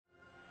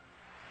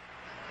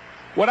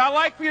What I'd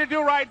like for you to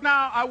do right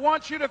now, I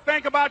want you to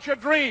think about your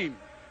dream,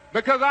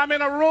 because I'm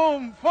in a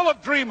room full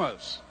of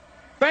dreamers.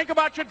 Think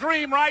about your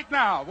dream right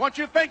now. I want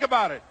you to think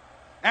about it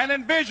and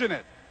envision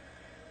it.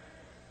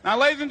 Now,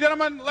 ladies and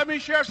gentlemen, let me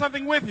share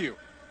something with you.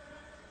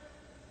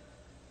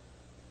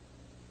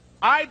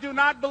 I do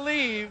not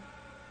believe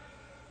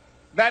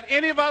that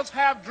any of us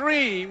have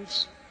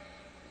dreams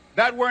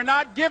that were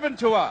not given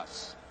to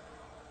us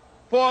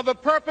for the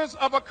purpose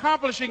of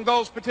accomplishing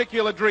those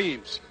particular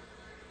dreams.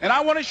 And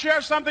I want to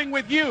share something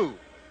with you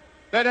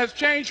that has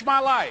changed my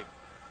life.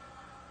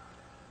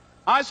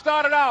 I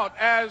started out,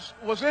 as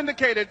was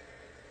indicated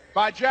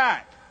by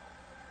Jack.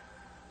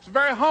 It's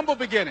very humble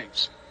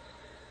beginnings.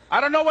 I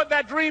don't know what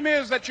that dream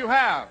is that you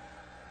have.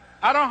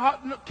 I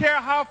don't care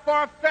how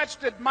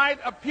far-fetched it might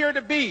appear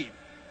to be.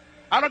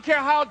 I don't care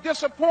how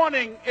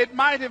disappointing it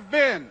might have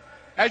been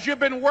as you've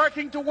been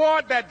working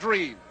toward that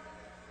dream.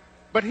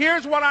 But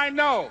here's what I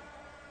know,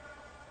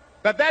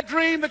 that that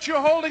dream that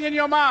you're holding in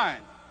your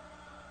mind,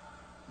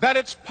 that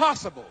it's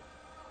possible.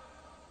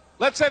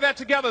 Let's say that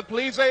together,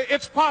 please. Say,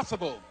 it's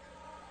possible.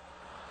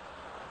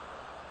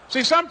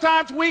 See,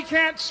 sometimes we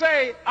can't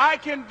say, I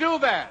can do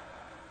that.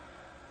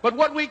 But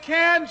what we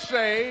can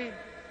say,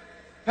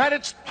 that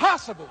it's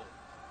possible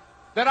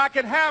that I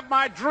can have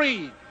my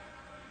dream.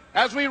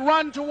 As we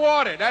run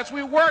toward it, as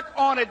we work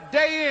on it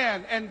day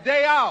in and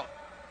day out.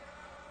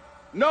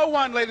 No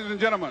one, ladies and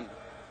gentlemen,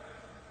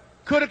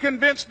 could have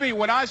convinced me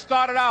when I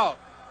started out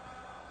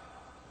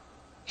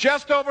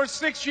just over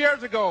 6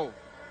 years ago,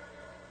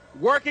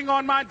 working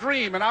on my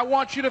dream. And I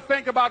want you to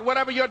think about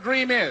whatever your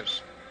dream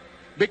is,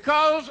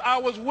 because I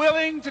was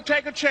willing to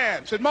take a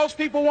chance. And most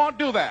people won't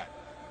do that.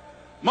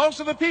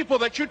 Most of the people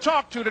that you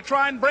talk to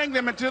try and bring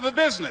them into the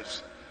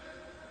business,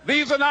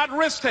 these are not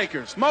risk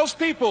takers. Most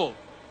people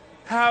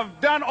have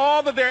done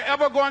all that they're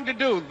ever going to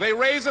do. They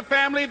raise a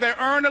family, they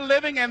earn a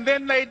living, and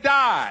then they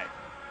die.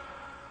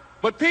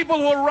 But people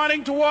who are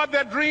running toward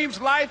their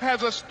dreams, life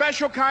has a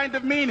special kind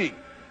of meaning.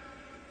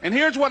 And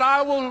here's what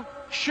I will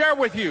share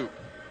with you,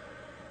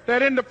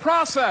 that in the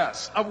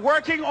process of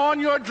working on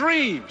your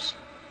dreams,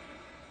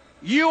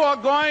 you are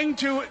going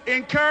to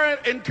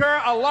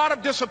incur a lot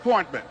of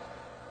disappointment,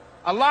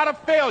 a lot of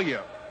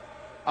failure,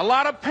 a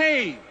lot of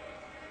pain,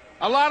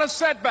 a lot of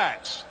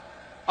setbacks,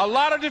 a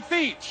lot of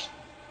defeats.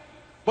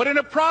 But in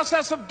the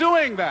process of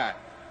doing that,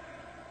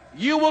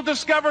 you will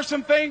discover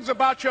some things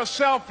about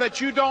yourself that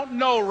you don't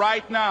know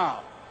right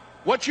now.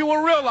 What you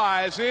will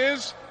realize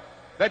is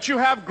that you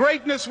have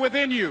greatness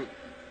within you.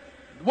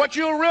 What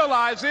you'll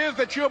realize is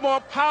that you're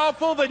more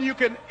powerful than you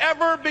can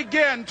ever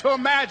begin to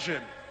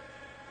imagine.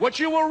 What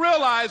you will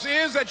realize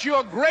is that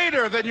you're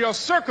greater than your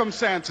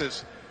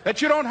circumstances,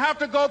 that you don't have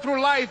to go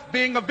through life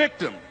being a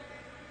victim.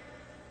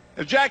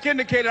 As Jack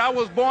indicated, I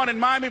was born in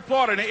Miami,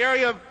 Florida, in an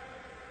area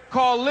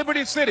called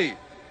Liberty City,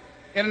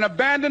 in an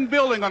abandoned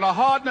building on a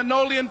hard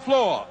linoleum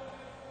floor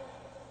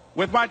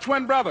with my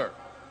twin brother.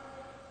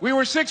 We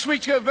were 6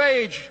 weeks of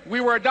age. We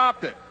were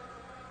adopted.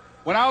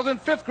 When I was in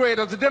 5th grade,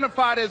 I was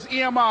identified as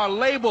EMR,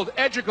 labeled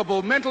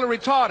educable, mentally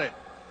retarded,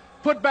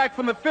 put back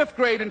from the 5th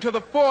grade into the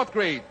 4th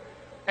grade,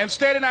 and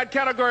stayed in that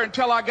category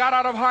until I got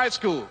out of high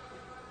school.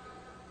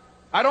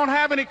 I don't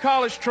have any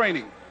college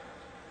training,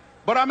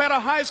 but I met a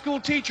high school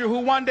teacher who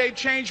one day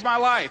changed my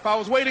life. I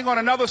was waiting on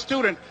another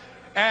student,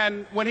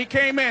 and when he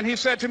came in, he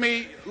said to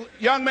me,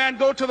 young man,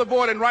 go to the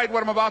board and write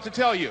what I'm about to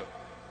tell you.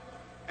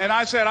 And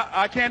I said,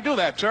 I can't do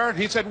that, sir.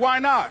 He said, why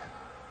not?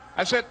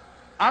 I said,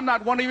 I'm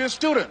not one of your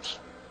students.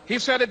 He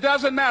said, it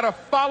doesn't matter.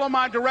 Follow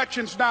my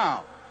directions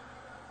now.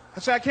 I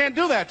said, I can't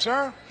do that,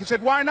 sir. He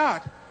said, why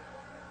not?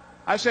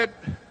 I said,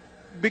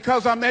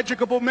 because I'm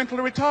educable,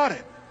 mentally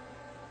retarded.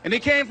 And he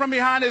came from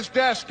behind his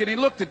desk and he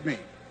looked at me.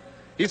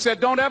 He said,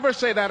 don't ever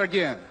say that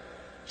again.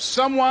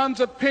 Someone's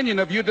opinion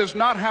of you does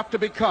not have to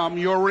become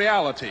your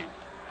reality.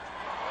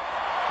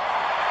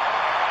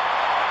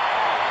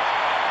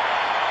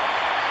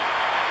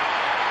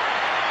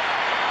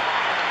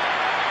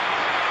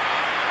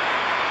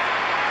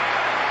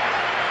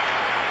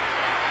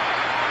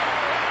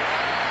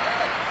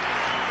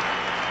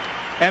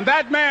 And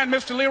that man,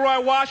 Mr. Leroy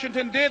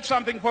Washington, did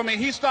something for me.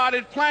 He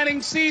started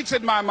planting seeds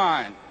in my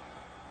mind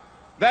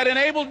that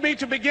enabled me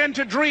to begin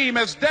to dream,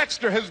 as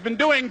Dexter has been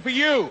doing for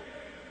you.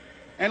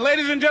 And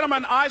ladies and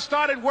gentlemen, I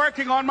started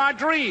working on my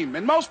dream.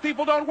 And most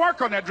people don't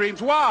work on their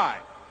dreams. Why?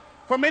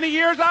 For many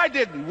years I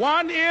didn't.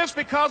 One is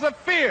because of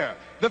fear.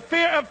 The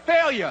fear of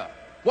failure.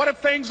 What if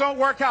things don't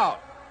work out?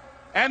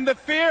 And the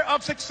fear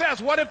of success.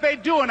 What if they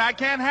do and I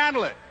can't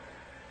handle it?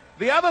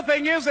 The other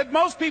thing is that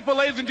most people,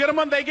 ladies and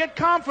gentlemen, they get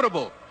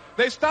comfortable.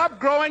 They stop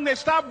growing. They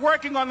stop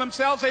working on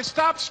themselves. They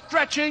stop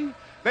stretching.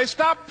 They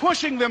stop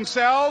pushing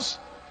themselves.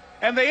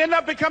 And they end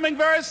up becoming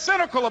very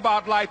cynical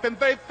about life, and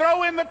they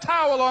throw in the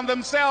towel on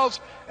themselves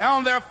and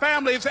on their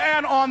families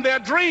and on their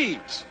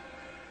dreams.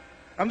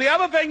 And the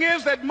other thing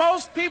is that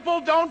most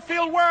people don't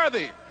feel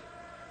worthy.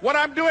 What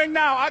I'm doing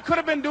now, I could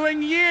have been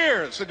doing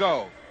years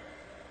ago.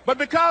 But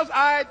because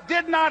I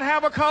did not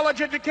have a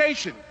college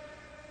education,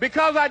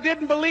 because I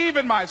didn't believe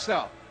in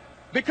myself,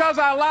 Because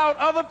I allowed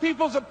other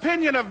people's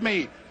opinion of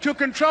me to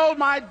control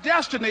my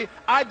destiny,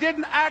 I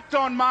didn't act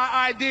on my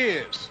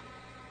ideas.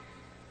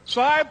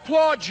 So I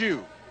applaud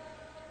you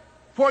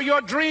for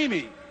your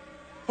dreaming,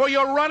 for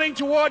your running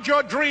toward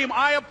your dream.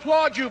 I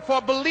applaud you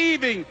for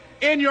believing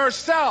in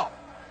yourself,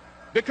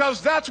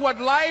 because that's what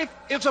life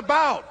is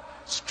about,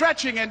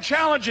 stretching and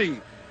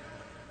challenging,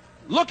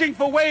 looking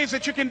for ways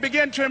that you can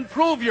begin to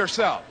improve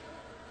yourself.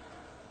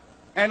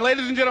 And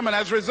ladies and gentlemen,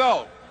 as a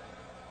result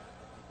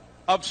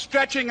of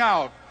stretching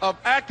out, of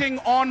acting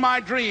on my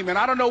dream, and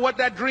I don't know what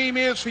that dream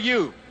is for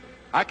you,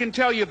 I can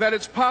tell you that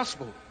it's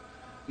possible.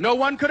 No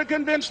one could have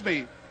convinced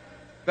me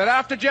that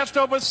after just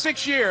over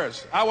 6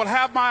 years, I will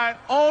have my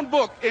own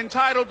book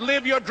entitled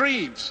Live Your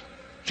Dreams.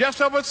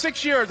 Just over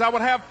 6 years, I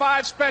would have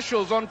 5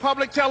 specials on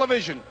public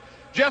television.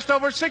 Just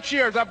over 6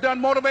 years, I've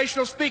done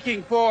motivational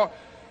speaking for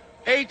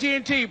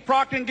AT&T,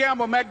 Procter &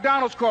 Gamble,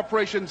 McDonald's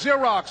Corporation,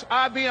 Xerox,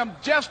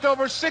 IBM. Just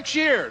over 6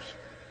 years.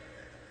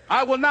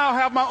 I will now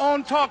have my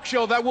own talk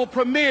show that will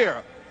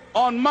premiere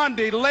on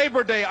Monday,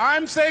 Labor Day.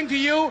 I'm saying to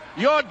you,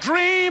 your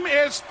dream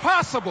is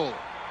possible.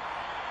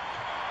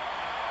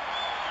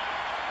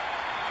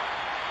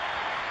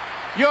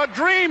 Your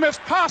dream is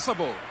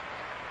possible.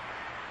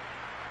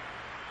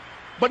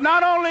 But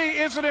not only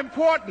is it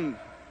important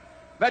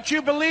that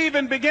you believe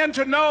and begin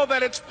to know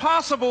that it's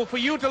possible for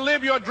you to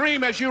live your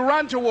dream as you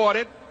run toward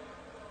it,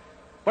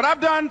 but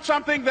I've done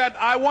something that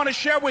I want to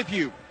share with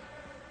you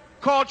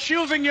called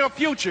Choosing Your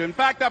Future. In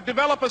fact, I've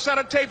developed a set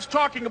of tapes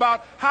talking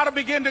about how to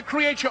begin to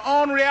create your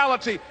own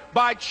reality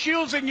by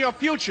choosing your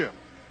future.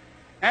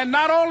 And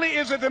not only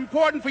is it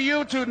important for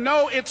you to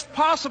know it's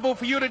possible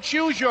for you to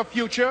choose your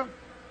future,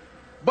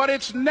 but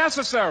it's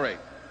necessary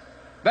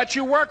that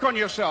you work on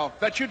yourself,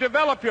 that you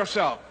develop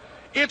yourself.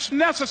 It's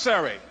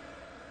necessary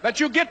that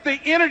you get the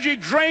energy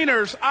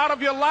drainers out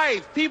of your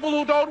life, people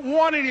who don't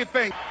want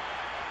anything.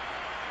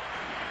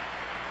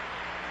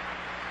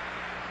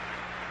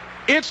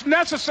 It's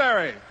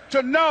necessary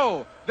to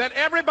know that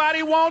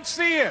everybody won't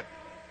see it,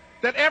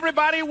 that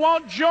everybody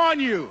won't join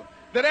you,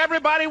 that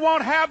everybody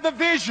won't have the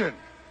vision.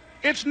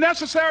 It's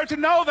necessary to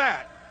know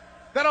that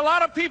a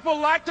lot of people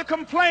like to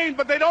complain,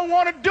 but they don't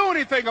want to do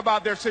anything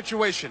about their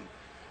situation,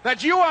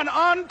 that you are an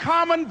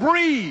uncommon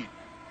breed.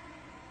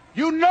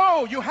 You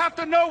know, you have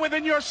to know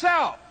within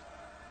yourself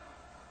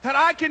that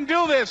I can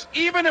do this.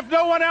 Even if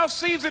no one else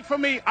sees it for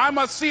me, I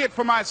must see it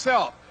for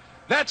myself.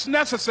 That's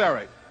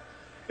necessary.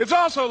 It's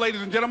also,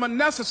 ladies and gentlemen,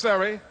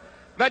 necessary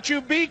that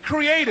you be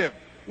creative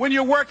when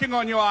you're working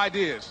on your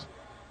ideas,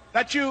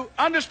 that you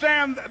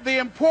understand the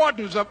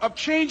importance of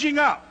changing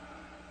up,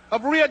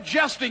 of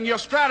readjusting your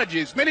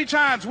strategies. Many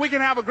times we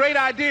can have a great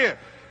idea,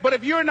 but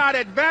if you're not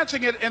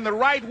advancing it in the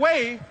right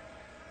way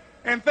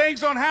and things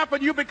don't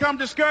happen, you become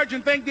discouraged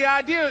and think the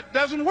idea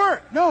doesn't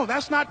work. No,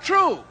 that's not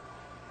true.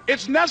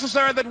 It's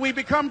necessary that we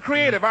become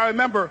creative. I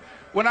remember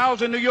when I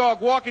was in New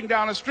York walking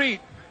down the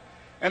street,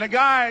 and a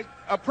guy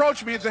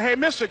approached me and said, "Hey,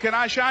 mister, can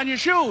I shine your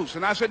shoes?"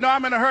 And I said, "No,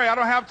 I'm in a hurry. I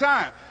don't have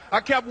time." I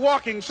kept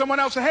walking. Someone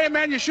else said, "Hey,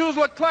 man, your shoes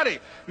look clutty.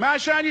 May I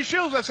shine your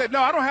shoes?" I said,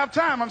 "No, I don't have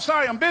time. I'm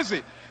sorry, I'm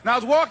busy." And I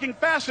was walking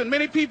fast, and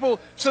many people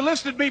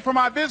solicited me for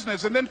my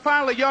business. And then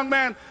finally, a young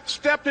man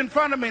stepped in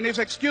front of me, and he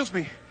said, "Excuse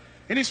me."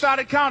 And he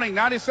started counting,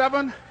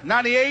 97,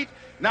 98,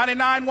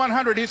 99,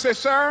 100. He said,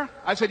 "Sir?"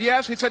 I said,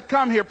 "Yes." He said,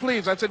 "Come here,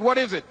 please." I said, "What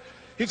is it?"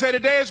 He said,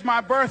 "Today is my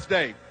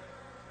birthday.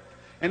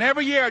 And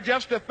every year,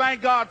 just to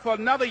thank God for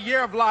another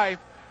year of life,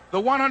 the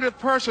 100th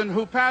person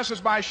who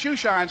passes my shoe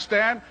shine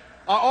stand,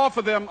 I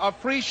offer them a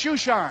free shoe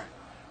shine.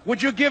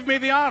 Would you give me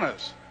the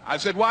honors?" I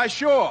said, "Why,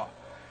 sure."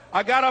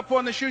 I got up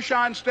on the shoe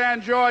shine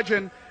stand, George,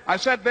 and I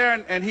sat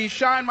there, and he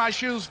shined my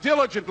shoes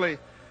diligently.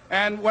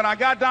 And when I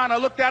got down, I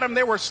looked at them.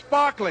 They were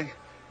sparkling.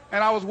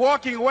 And I was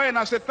walking away, and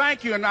I said,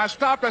 "Thank you." And I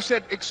stopped. I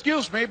said,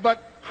 "Excuse me,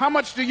 but how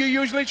much do you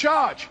usually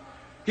charge?"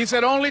 He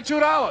said, "Only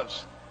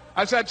 $2.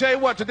 I said, "I tell you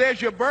what,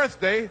 today's your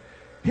birthday.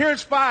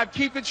 Here's $5.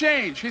 Keep the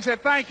change." He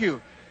said, "Thank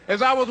you."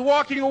 As I was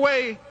walking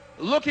away,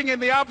 looking in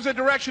the opposite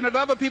direction at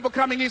other people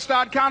coming, he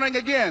started counting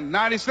again.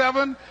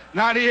 97,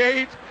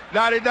 98,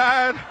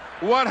 99,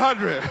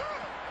 100.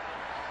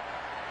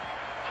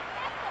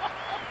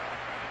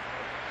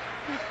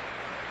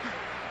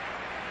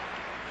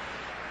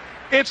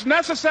 It's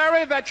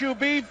necessary that you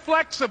be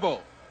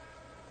flexible,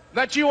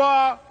 that you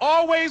are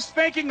always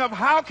thinking of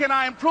how can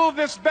I improve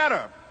this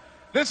better.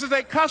 This is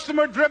a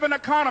customer-driven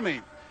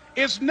economy.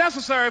 It's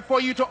necessary for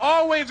you to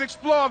always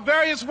explore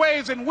various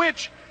ways in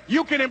which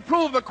you can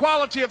improve the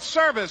quality of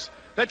service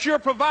that you're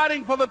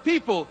providing for the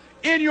people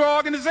in your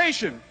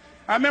organization.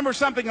 I remember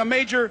something a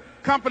major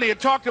company had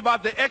talked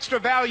about, the extra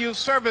value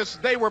service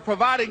they were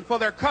providing for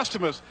their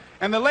customers.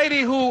 And the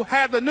lady who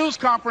had the news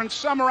conference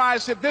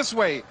summarized it this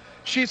way.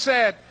 She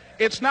said,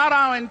 "It's not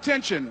our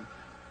intention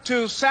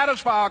to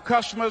satisfy our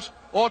customers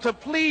or to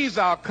please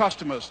our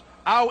customers.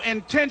 Our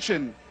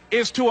intention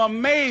is to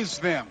amaze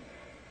them."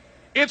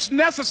 It's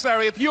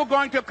necessary, if you're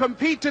going to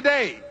compete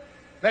today,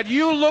 that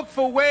you look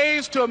for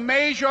ways to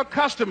amaze your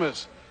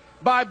customers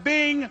by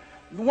being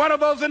one of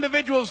those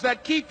individuals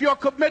that keep your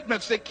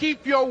commitments, that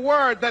keep your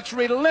word, that's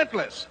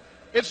relentless,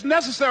 It's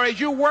necessary as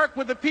you work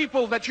with the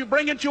people that you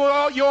bring into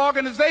your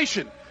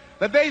organization,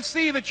 that they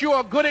see that you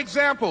are a good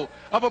example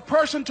of a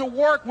person to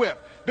work with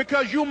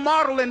because you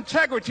model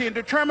integrity and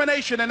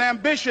determination and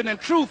ambition and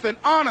truth and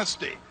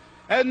honesty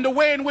and the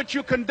way in which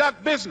you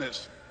conduct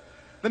business.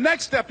 The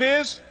next step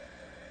is,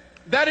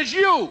 that is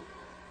you.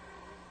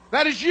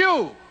 That is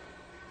you.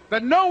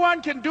 That no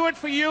one can do it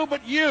for you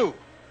but you.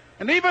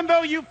 And even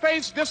though you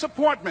face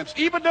disappointments,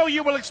 even though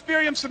you will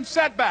experience some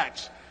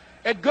setbacks,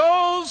 it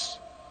goes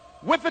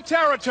with the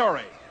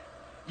territory.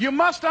 You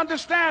must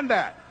understand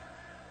that.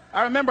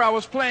 I remember I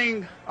was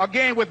playing a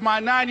game with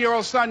my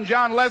 9-year-old son,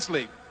 John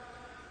Leslie,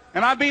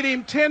 and I beat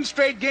him 10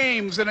 straight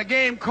games in a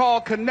game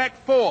called Connect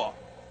 4.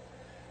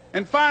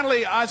 And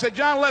finally, I said,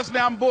 John Leslie,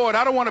 I'm bored.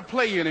 I don't want to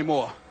play you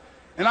anymore.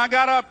 And I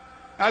got up.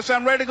 I said,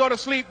 I'm ready to go to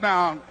sleep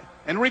now.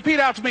 And repeat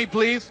out to me,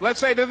 please. Let's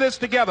say this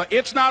together.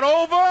 It's not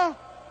over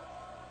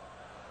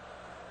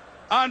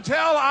until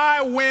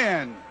I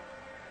win.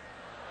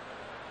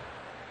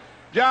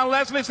 John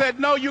Leslie said,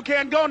 no, you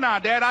can't go now,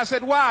 Dad. I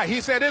said, why? He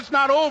said, it's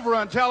not over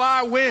until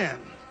I win.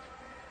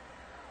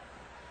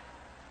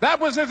 That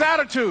was his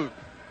attitude.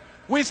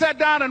 We sat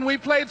down and we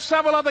played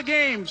several other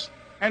games.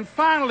 And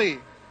finally,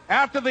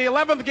 after the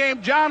 11th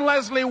game, John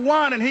Leslie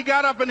won, and he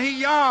got up and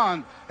he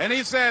yawned. And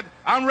he said,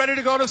 I'm ready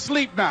to go to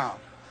sleep now.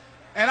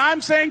 And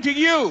I'm saying to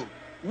you,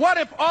 what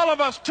if all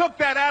of us took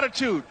that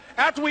attitude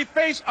after we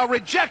face a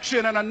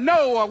rejection and a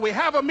no, or we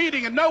have a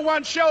meeting and no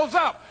one shows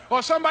up,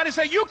 or somebody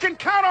say, you can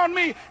count on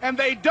me, and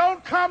they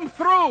don't come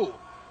through?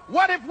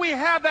 What if we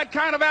have that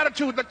kind of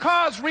attitude? The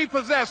car's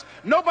repossessed.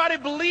 Nobody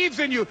believes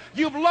in you.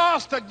 You've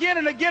lost again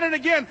and again and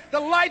again. The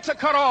lights are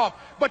cut off,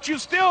 but you're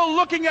still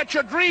looking at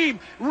your dream,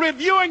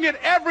 reviewing it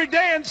every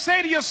day, and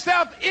say to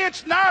yourself,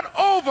 it's not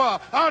over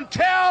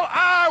until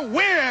I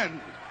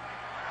win.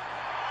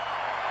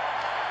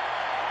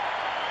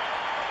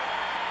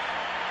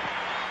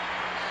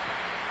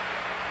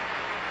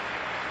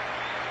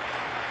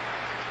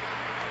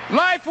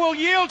 Life will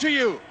yield to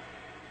you.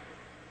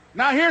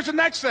 Now here's the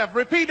next step.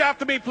 Repeat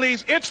after me,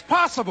 please. It's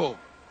possible.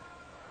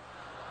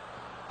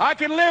 I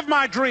can live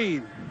my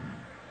dream.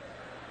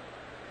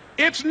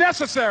 It's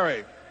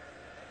necessary.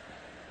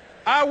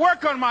 I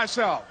work on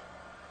myself.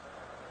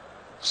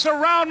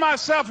 Surround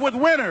myself with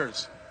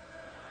winners.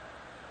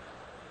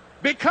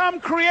 Become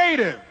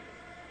creative.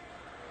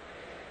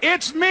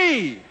 It's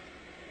me.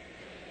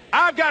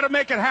 I've got to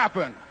make it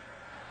happen.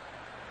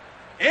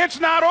 It's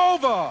not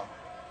over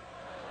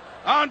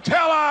until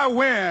I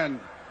win.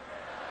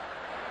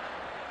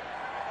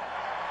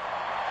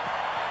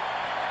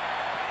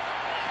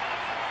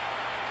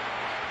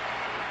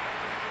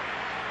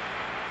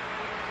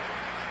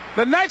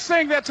 The next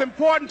thing that's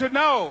important to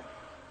know,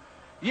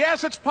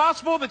 yes, it's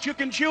possible that you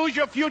can choose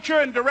your future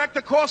and direct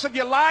the course of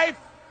your life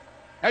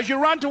as you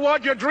run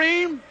toward your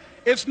dream.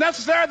 It's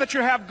necessary that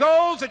you have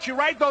goals, that you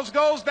write those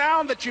goals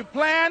down, that you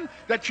plan,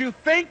 that you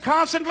think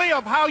constantly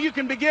of how you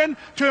can begin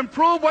to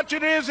improve what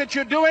it is that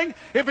you're doing.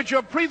 If it's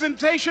your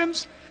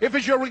presentations, if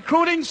it's your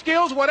recruiting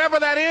skills, whatever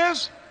that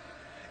is,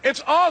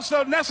 it's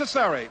also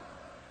necessary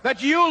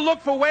that you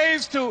look for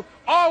ways to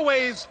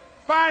always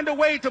find a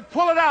way to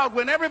pull it out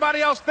when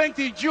everybody else thinks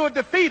that you are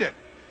defeated.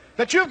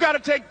 That you've got to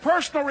take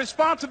personal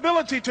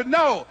responsibility to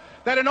know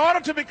that in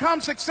order to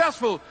become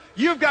successful,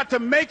 you've got to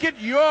make it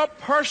your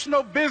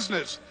personal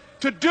business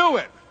to do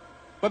it.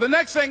 But the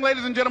next thing,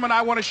 ladies and gentlemen,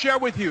 I want to share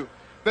with you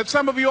that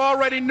some of you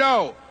already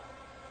know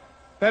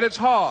that it's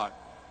hard.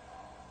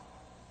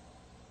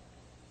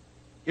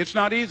 It's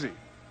not easy.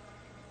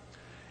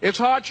 It's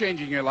hard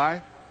changing your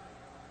life.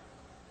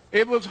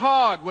 It was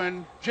hard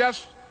when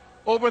just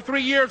over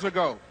 3 years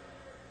ago,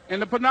 in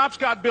the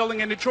Penobscot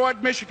building in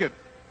Detroit, Michigan,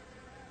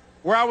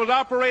 where I was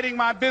operating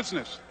my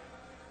business,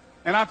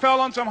 and I fell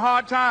on some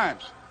hard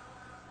times,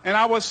 and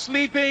I was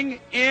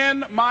sleeping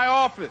in my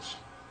office.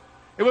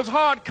 It was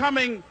hard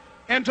coming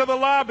into the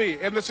lobby,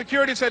 and the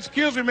security said,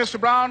 excuse me, Mr.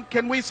 Brown,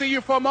 can we see you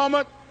for a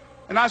moment?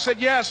 And I said,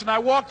 yes, and I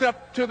walked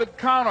up to the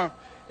counter,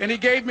 and he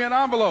gave me an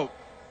envelope.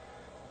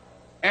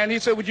 And he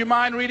said, would you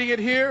mind reading it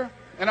here?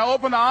 And I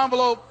opened the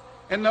envelope,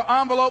 and the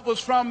envelope was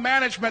from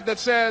management that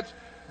said,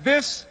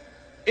 this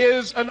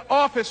is an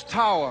office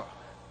tower.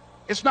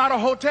 It's not a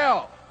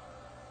hotel.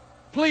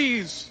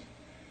 Please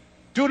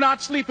do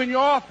not sleep in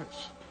your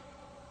office.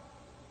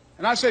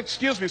 And I said,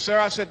 excuse me, sir.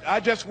 I said,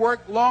 I just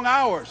work long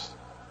hours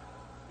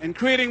in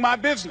creating my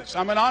business.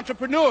 I'm an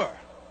entrepreneur.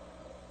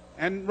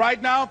 And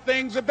right now,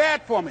 things are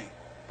bad for me.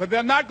 But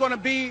they're not going to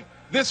be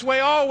this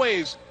way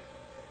always.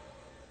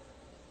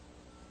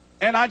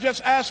 And I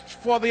just asked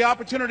for the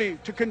opportunity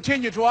to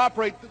continue to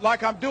operate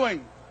like I'm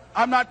doing.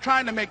 I'm not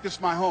trying to make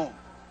this my home.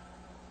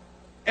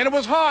 And it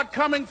was hard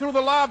coming through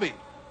the lobby.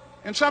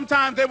 And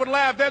sometimes they would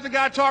laugh. There's a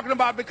guy talking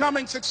about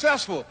becoming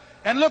successful.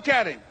 And look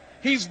at him.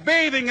 He's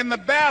bathing in the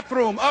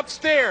bathroom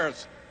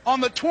upstairs on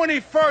the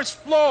 21st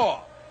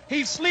floor.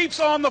 He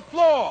sleeps on the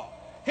floor.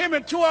 Him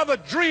and 2 other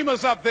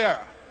dreamers up there.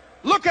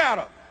 Look at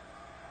him.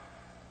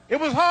 It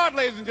was hard,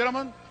 ladies and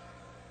gentlemen,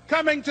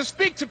 coming to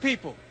speak to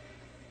people.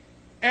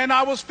 And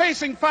I was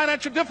facing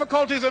financial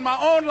difficulties in my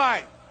own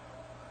life.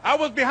 I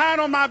was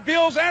behind on my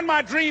bills and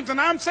my dreams, and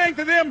I'm saying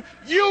to them,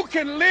 you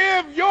can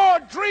live your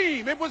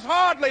dream. It was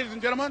hard, ladies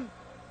and gentlemen.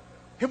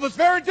 It was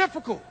very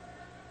difficult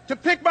to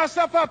pick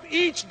myself up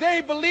each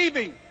day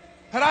believing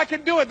that I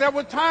could do it. There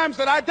were times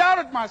that I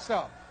doubted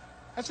myself.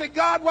 I said,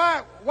 God,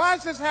 why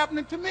is this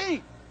happening to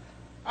me?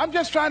 I'm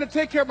just trying to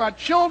take care of my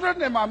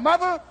children and my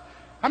mother.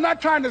 I'm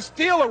not trying to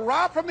steal or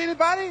rob from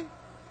anybody.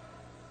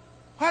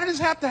 Why did this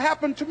have to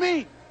happen to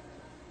me?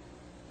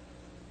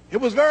 It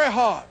was very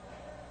hard.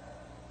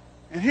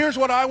 And here's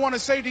what I want to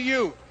say to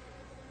you.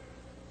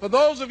 For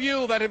those of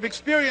you that have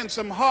experienced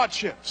some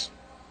hardships,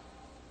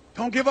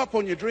 don't give up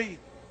on your dream.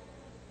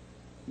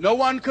 No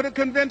one could have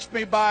convinced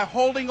me by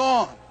holding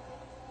on,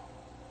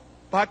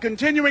 by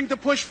continuing to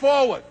push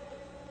forward,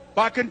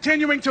 by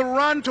continuing to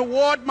run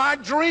toward my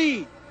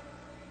dream,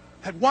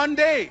 that one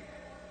day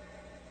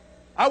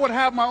I would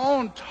have my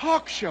own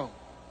talk show.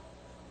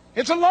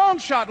 It's a long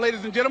shot,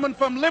 ladies and gentlemen,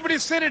 from Liberty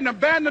City, an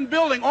abandoned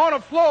building on a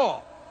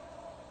floor,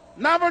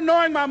 never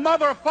knowing my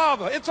mother or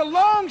father. It's a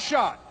long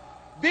shot.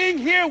 Being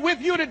here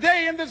with you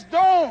today in this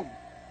dome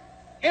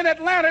in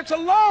Atlanta, it's a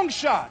long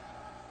shot.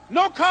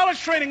 No college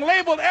training,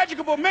 labeled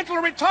educable,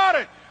 mentally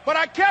retarded, but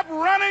I kept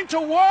running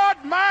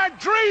toward my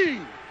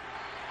dream.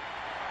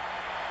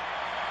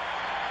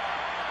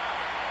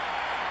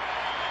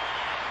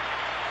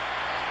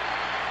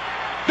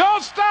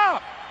 Don't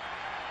stop.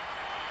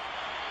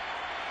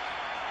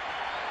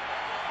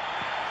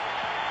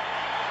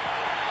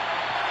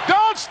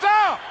 Don't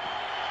stop.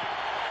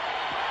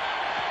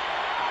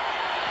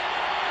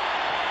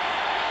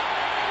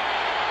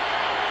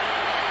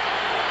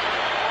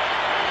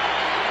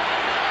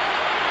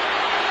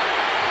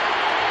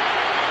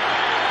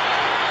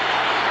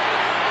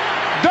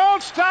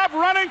 Don't stop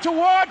running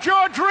toward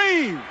your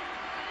dream.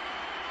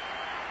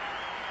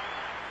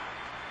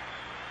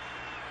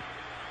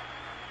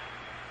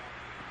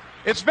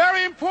 It's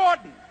very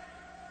important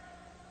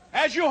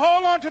as you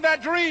hold on to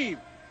that dream.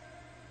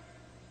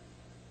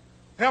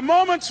 There are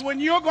moments when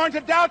you're going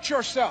to doubt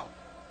yourself.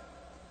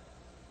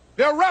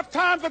 There are rough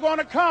times that are going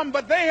to come,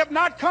 but they have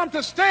not come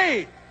to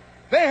stay.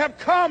 They have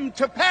come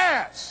to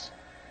pass.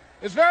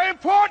 It's very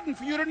important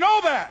for you to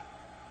know that.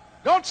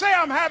 Don't say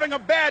I'm having a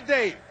bad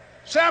day.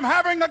 Say I'm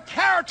having a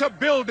character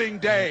building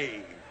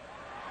day.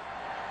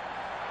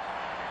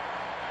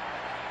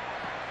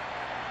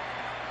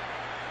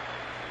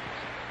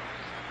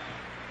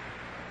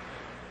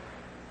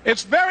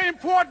 It's very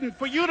important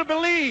for you to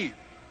believe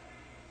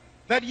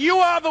that you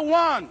are the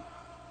one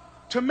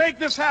to make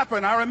this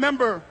happen. I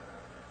remember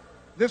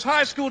this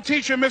high school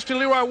teacher, Mr.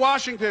 Leroy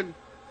Washington,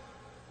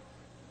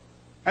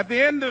 at the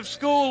end of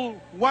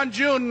school one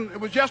June, it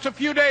was just a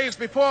few days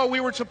before we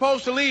were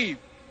supposed to leave,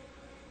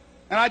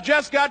 and I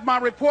just got my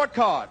report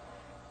card,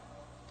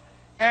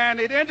 and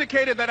it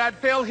indicated that I'd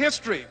failed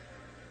history,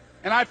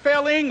 and I'd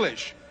failed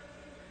English,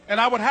 and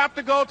I would have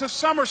to go to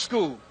summer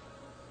school.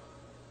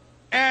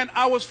 And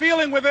I was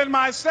feeling within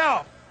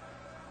myself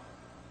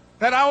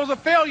that I was a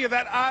failure,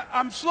 that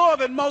I'm slower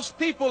than most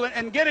people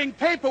in getting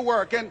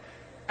paperwork, and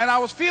I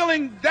was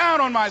feeling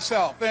down on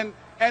myself and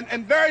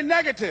very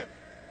negative.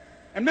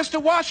 And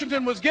Mr.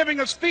 Washington was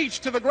giving a speech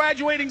to the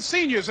graduating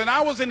seniors, and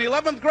I was in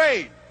 11th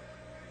grade.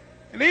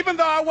 And even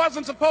though I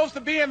wasn't supposed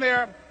to be in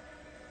there,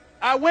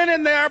 I went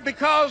in there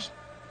because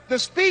the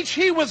speech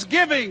he was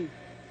giving,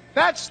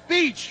 that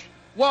speech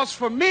was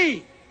for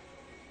me.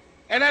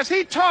 And as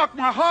he talked,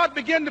 my heart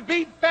began to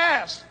beat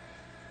fast.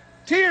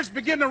 Tears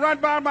began to run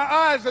by my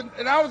eyes,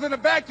 and I was in the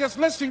back just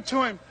listening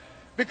to him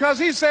because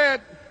he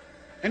said,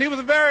 and he was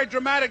a very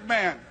dramatic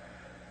man.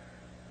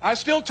 I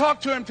still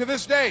talk to him to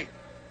this day.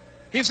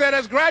 He said,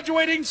 as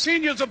graduating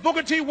seniors of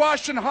Booker T.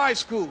 Washington High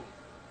School,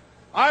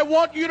 I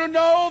want you to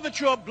know that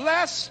you're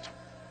blessed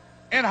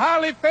and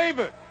highly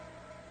favored,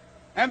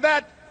 and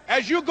that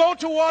as you go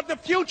toward the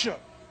future,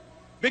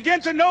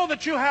 begin to know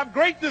that you have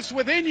greatness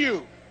within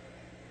you.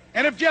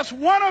 And if just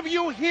one of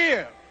you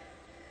here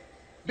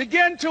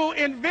begin to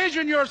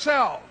envision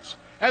yourselves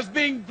as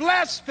being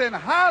blessed and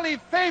highly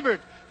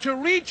favored to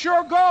reach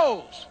your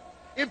goals,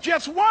 if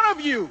just one of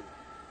you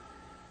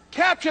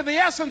capture the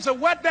essence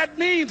of what that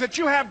means, that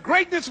you have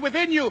greatness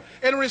within you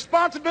and a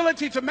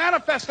responsibility to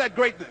manifest that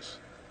greatness,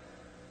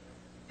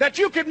 that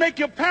you can make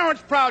your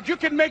parents proud, you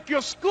can make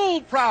your school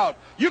proud,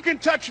 you can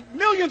touch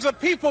millions of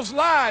people's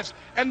lives,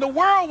 and the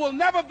world will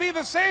never be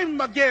the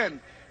same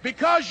again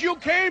because you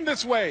came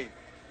this way.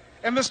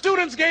 And the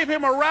students gave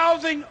him a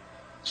rousing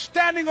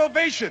standing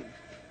ovation.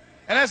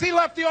 And as he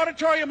left the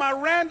auditorium, I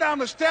ran down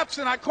the steps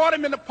and I caught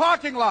him in the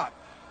parking lot.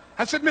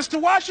 I said, Mr.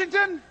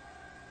 Washington?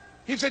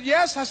 He said,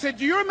 yes. I said,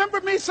 do you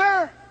remember me,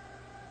 sir?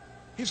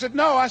 He said,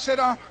 no. I said,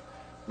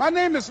 my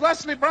name is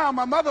Leslie Brown.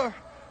 My mother,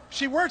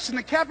 she works in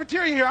the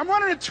cafeteria here. I'm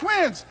one of the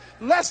twins,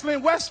 Leslie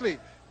and Wesley.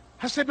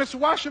 I said, Mr.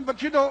 Washington,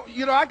 but you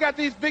know, I got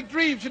these big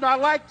dreams. You know, I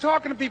like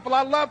talking to people.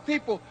 I love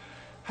people.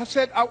 I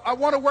said, I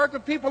want to work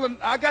with people, and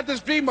I got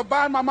this dream of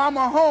buying my mama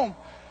a home.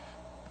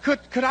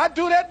 Could I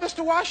do that,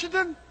 Mr.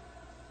 Washington?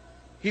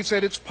 He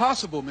said, it's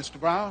possible, Mr.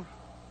 Brown.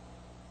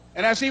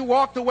 And as he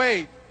walked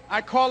away,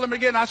 I called him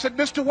again. I said,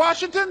 Mr.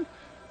 Washington,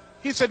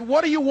 He said,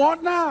 what do you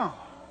want now?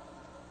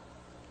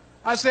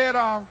 I said,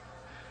 I'm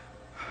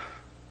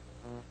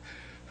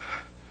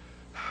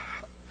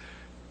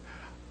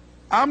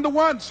the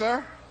one,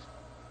 sir.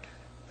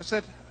 I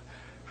said,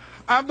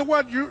 I'm the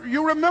one.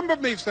 You remember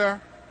me,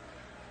 sir.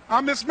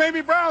 I'm Miss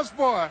Mamie Brown's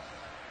boy.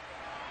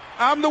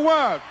 I'm the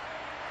one.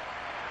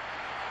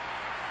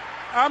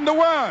 I'm the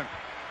one.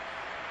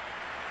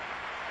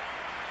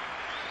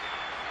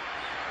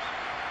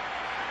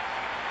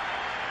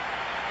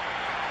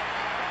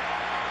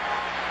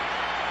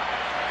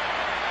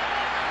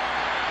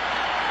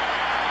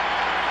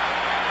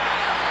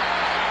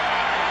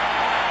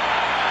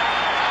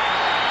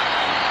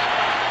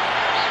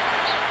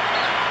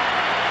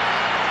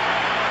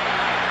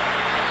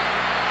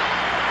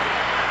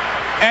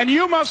 And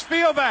you must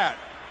feel that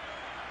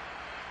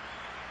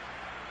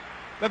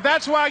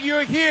that's why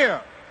you're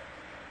here,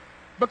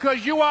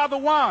 because you are the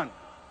one.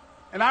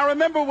 And I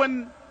remember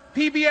when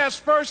PBS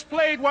first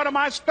played one of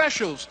my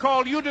specials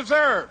called You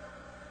Deserve,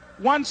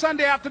 one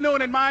Sunday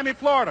afternoon in Miami,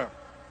 Florida.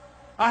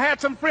 I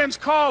had some friends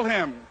call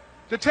him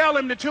to tell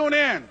him to tune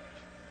in.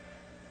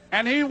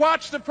 And he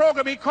watched the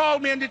program. He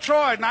called me in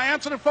Detroit, and I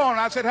answered the phone.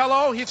 I said,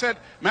 hello. He said,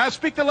 may I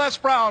speak to Les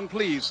Brown,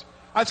 please?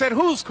 I said,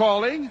 who's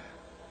calling?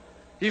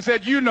 He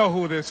said, you know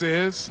who this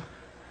is.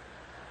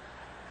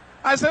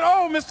 I said,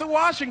 oh, Mr.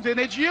 Washington,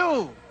 it's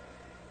you.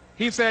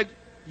 He said,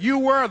 you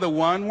were the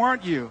one,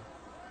 weren't you?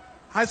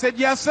 I said,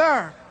 yes,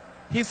 sir.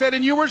 He said,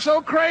 and you were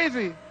so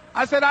crazy.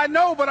 I said, I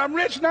know, but I'm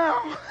rich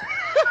now.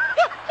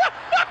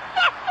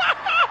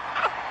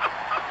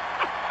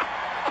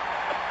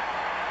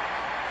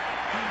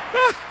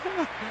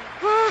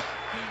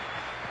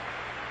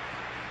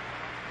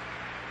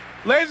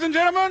 Ladies and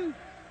gentlemen,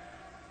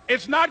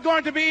 it's not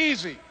going to be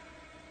easy.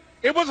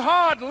 It was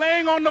hard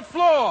laying on the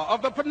floor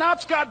of the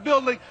Penobscot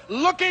building,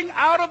 looking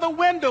out of the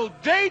window,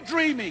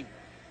 daydreaming,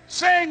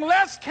 saying,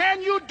 Les,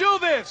 can you do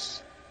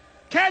this?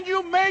 Can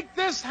you make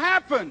this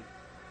happen?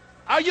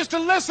 I used to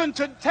listen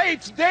to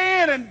tapes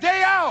day in and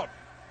day out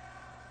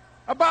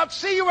about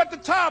See You at the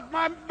Top,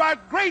 my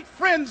great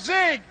friend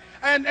Zig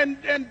and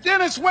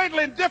Dennis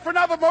Waitley and different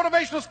other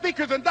motivational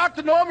speakers, and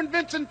Dr. Norman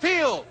Vincent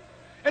Peale.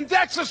 And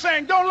Dexter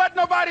saying, don't let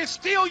nobody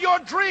steal your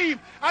dream.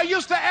 I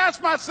used to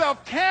ask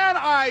myself, can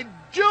I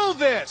do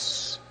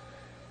this?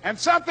 And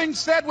something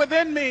said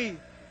within me,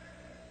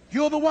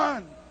 you're the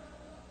one.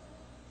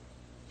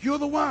 You're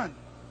the one.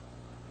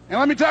 And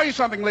let me tell you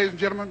something, ladies and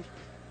gentlemen.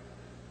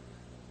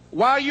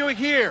 While you're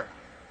here,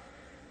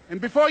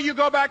 and before you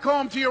go back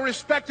home to your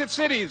respective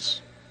cities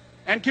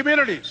and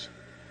communities,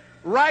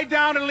 write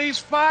down at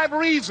least 5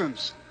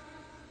 reasons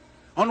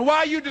on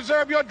why you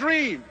deserve your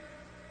dream,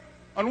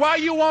 on why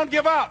you won't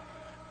give up,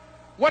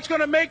 what's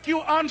going to make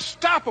you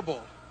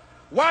unstoppable,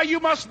 why you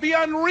must be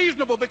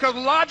unreasonable, because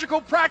logical,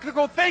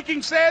 practical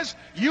thinking says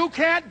you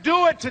can't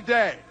do it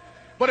today.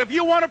 But if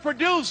you want to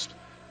produce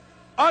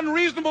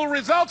unreasonable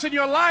results in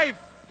your life,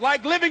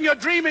 like living your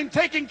dream and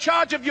taking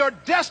charge of your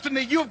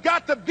destiny, you've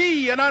got to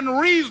be an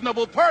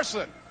unreasonable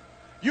person.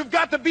 You've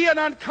got to be an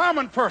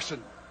uncommon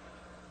person.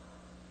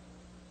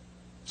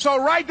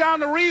 So write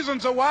down the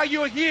reasons of why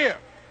you're here.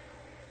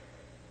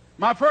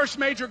 My first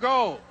major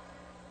goal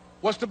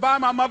was to buy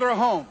my mother a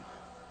home.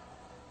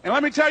 And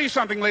let me tell you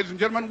something, ladies and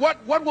gentlemen.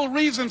 What will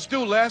reasons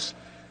do, Les?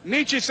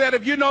 Nietzsche said,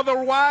 if you know the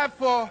why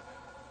for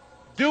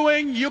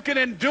doing, you can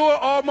endure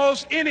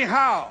almost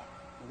anyhow.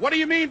 What do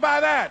you mean by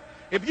that?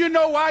 If you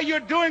know why you're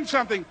doing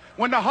something,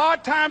 when the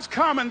hard times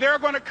come, and they're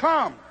going to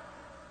come,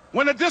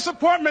 when the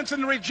disappointments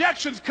and the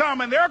rejections come,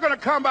 and they're going to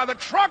come by the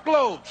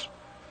truckloads,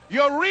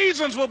 your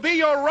reasons will be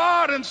your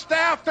rod and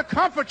staff to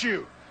comfort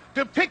you,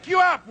 to pick you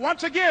up.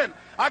 Once again,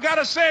 I got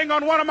a saying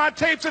on one of my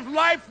tapes, if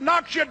life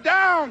knocks you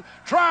down,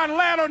 try and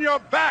land on your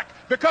back,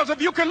 because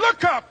if you can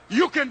look up,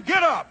 you can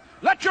get up.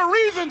 Let your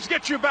reasons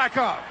get you back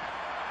up.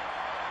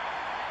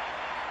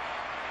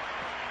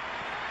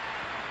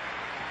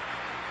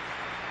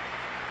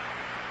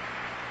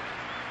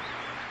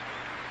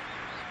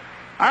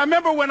 I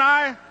remember when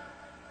I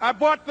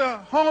bought the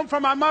home for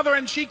my mother,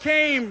 and she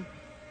came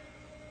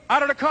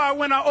out of the car.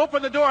 When I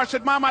opened the door, I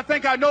said, Mom, I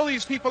think I know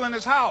these people in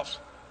this house.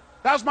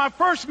 That was my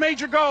first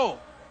major goal.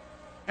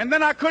 And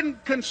then I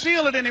couldn't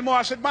conceal it anymore.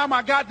 I said, Mom,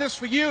 I got this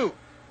for you.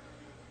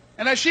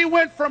 And as she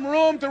went from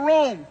room to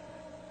room,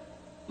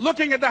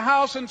 looking at the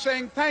house and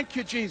saying, thank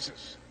you,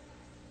 Jesus.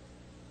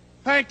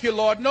 Thank you,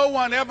 Lord. No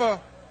one ever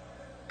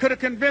could have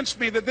convinced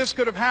me that this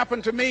could have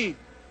happened to me.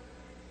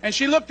 And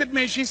she looked at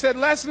me, she said,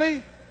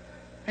 Leslie,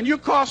 and you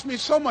caused me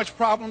so much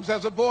problems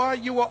as a boy.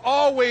 You were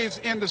always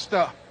into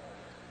stuff.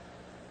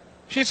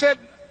 She said,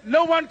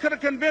 no one could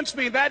have convinced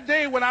me that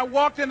day when I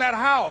walked in that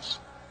house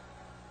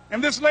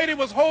and this lady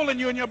was holding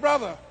you and your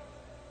brother.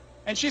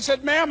 And she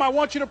said, ma'am, I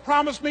want you to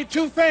promise me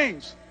 2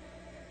 things.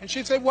 And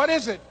she said, what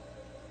is it?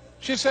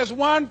 She says,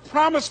 1,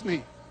 promise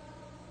me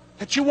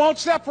that you won't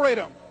separate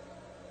them.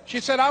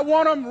 She said, I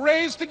want them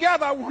raised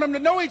together. I want them to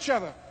know each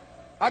other.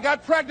 I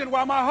got pregnant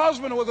while my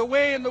husband was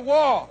away in the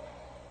war,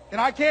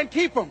 and I can't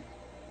keep them.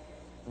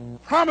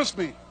 Promise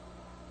me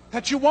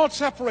that you won't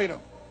separate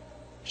them.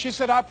 She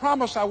said, I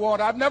promise I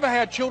won't. I've never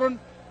had children.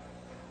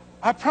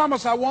 I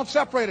promise I won't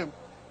separate them.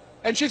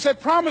 And she said,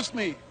 promise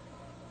me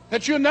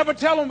that you'll never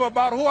tell him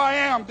about who I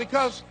am,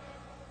 because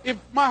if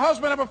my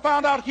husband ever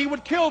found out, he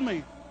would kill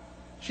me.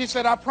 She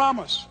said, I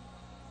promise.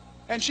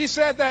 And she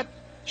said that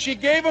she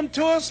gave him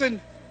to us,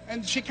 and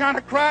she kind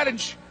of cried,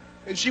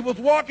 and she was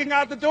walking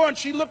out the door, and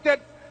she looked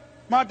at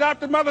my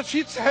adopted mother.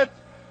 She said,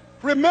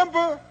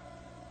 remember,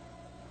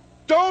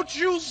 don't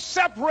you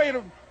separate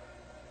them.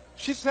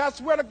 She said, I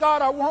swear to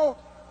God,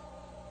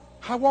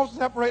 I won't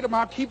separate them.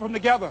 I'll keep them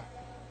together.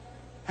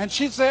 And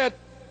she said,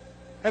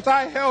 as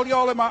I held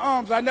y'all in my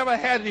arms, I never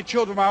had any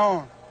children of my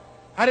own.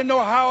 I didn't know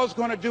how I was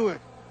going to do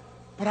it,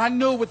 but I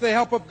knew with the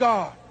help of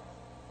God,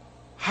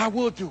 I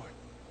will do it.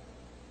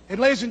 And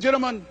ladies and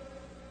gentlemen,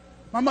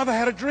 my mother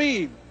had a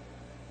dream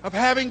of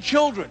having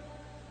children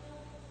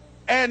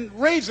and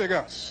raising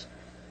us.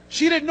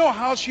 She didn't know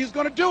how she was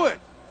going to do it.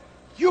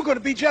 You're going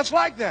to be just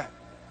like that.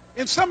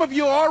 And some of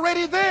you are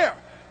already there.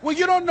 Well,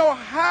 you don't know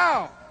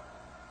how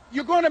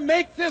you're going to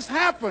make this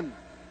happen,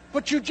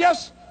 but you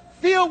just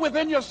feel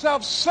within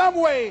yourself some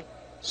way,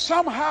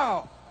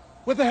 somehow,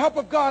 with the help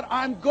of God,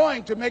 I'm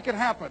going to make it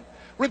happen.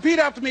 Repeat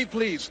after me,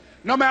 please.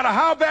 No matter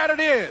how bad it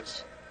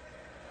is,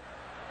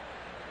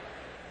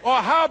 or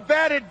how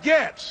bad it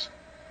gets,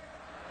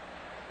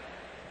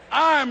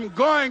 I'm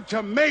going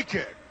to make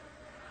it.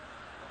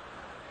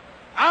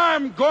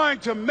 I'm going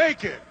to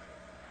make it.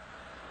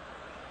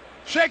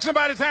 Shake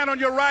somebody's hand on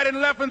your right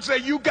and left and say,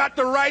 you got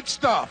the right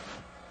stuff.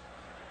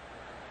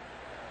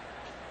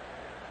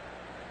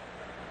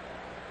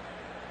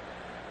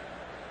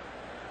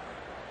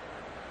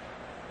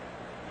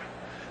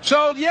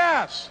 So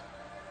yes,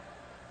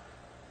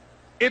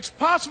 it's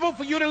possible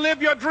for you to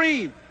live your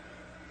dream.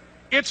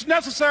 It's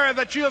necessary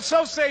that you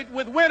associate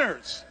with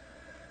winners,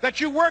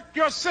 that you work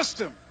your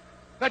system,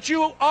 that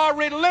you are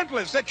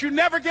relentless, that you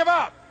never give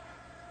up.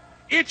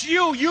 It's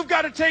you. You've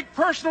got to take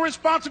personal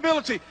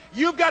responsibility.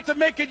 You've got to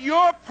make it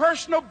your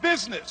personal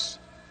business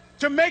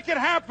to make it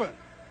happen.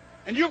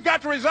 And you've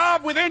got to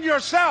resolve within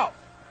yourself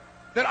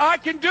that I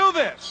can do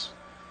this,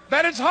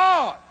 that it's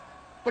hard,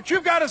 but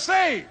you've got to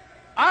say,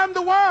 I'm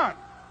the one.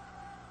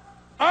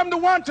 I'm the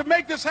one to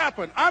make this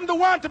happen. I'm the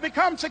one to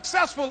become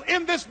successful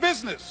in this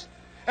business.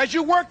 As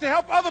you work to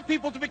help other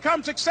people to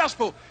become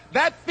successful,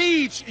 that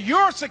feeds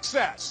your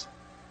success.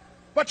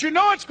 But you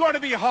know it's going to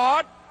be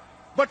hard,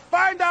 but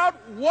find out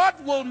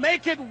what will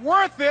make it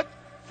worth it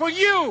for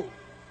you.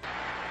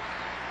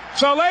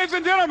 So, ladies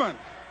and gentlemen,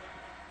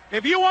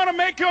 if you want to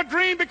make your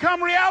dream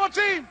become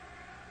reality,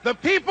 the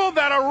people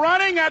that are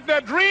running at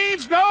their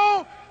dreams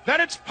know that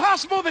it's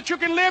possible that you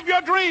can live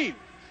your dream,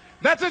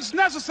 that it's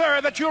necessary,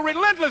 that you're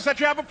relentless, that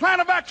you have a plan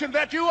of action,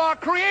 that you are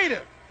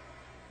creative.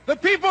 The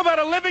people that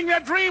are living their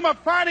dream are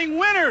finding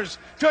winners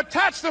to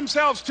attach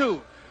themselves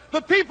to.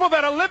 The people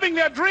that are living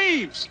their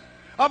dreams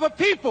are the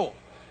people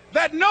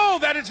that know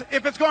that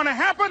if it's going to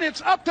happen,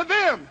 it's up to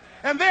them.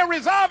 And they're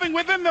resolving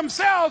within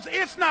themselves,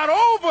 it's not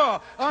over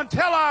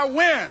until I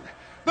win.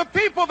 The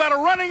people that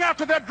are running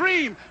after their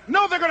dream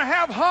know they're going to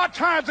have hard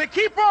times. They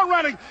keep on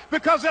running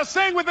because they're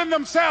saying within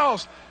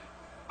themselves,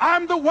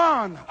 I'm the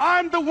one.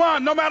 I'm the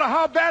one. No matter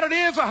how bad it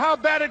is or how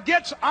bad it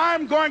gets,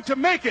 I'm going to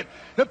make it.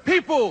 The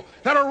people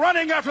that are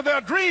running after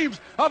their dreams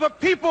are the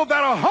people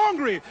that are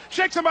hungry.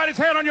 Shake somebody's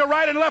hand on your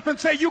right and left and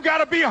say, you got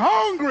to be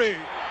hungry.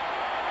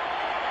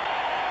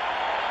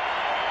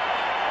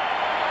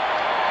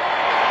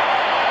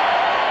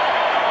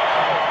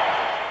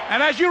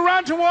 And as you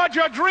run toward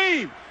your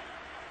dream,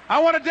 I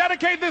want to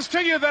dedicate this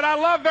to you that I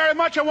love very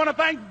much. I want to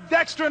thank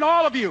Dexter and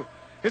all of you.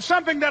 It's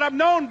something that I'm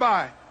known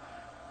by.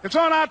 It's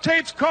on our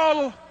tapes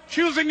called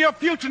Choosing Your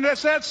Future, and it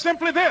says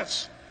simply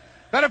this,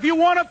 that if you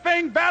want a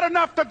thing bad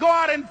enough to go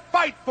out and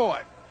fight for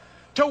it,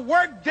 to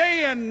work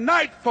day and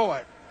night for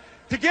it,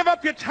 to give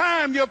up your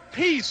time, your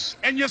peace,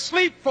 and your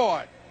sleep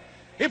for it,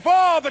 if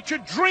all that you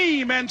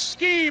dream and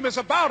scheme is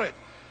about it,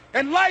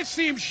 and life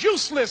seems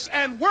useless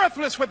and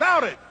worthless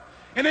without it,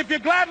 and if you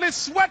gladly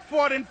sweat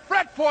for it and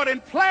fret for it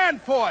and plan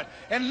for it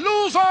and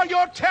lose all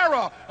your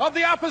terror of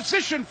the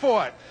opposition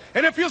for it,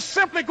 and if you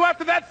simply go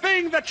after that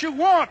thing that you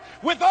want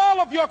with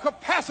all of your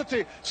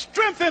capacity,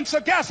 strength and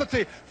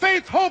sagacity,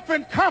 faith, hope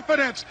and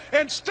confidence,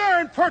 and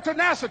stern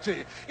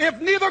pertinacity,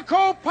 if neither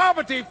cold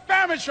poverty,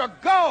 famish or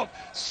gulf,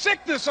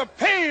 sickness or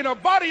pain or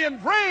body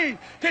and brain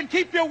can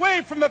keep you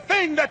away from the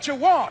thing that you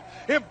want,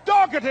 if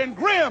dogged and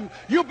grim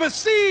you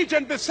besiege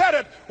and beset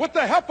it, with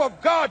the help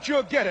of God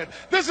you'll get it.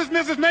 This is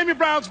Mrs. Mamie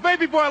Brown's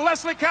baby boy,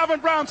 Leslie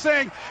Calvin Brown,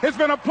 saying it's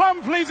been a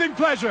plumb pleasing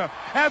pleasure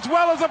as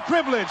well as a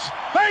privilege.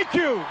 Thank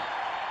you.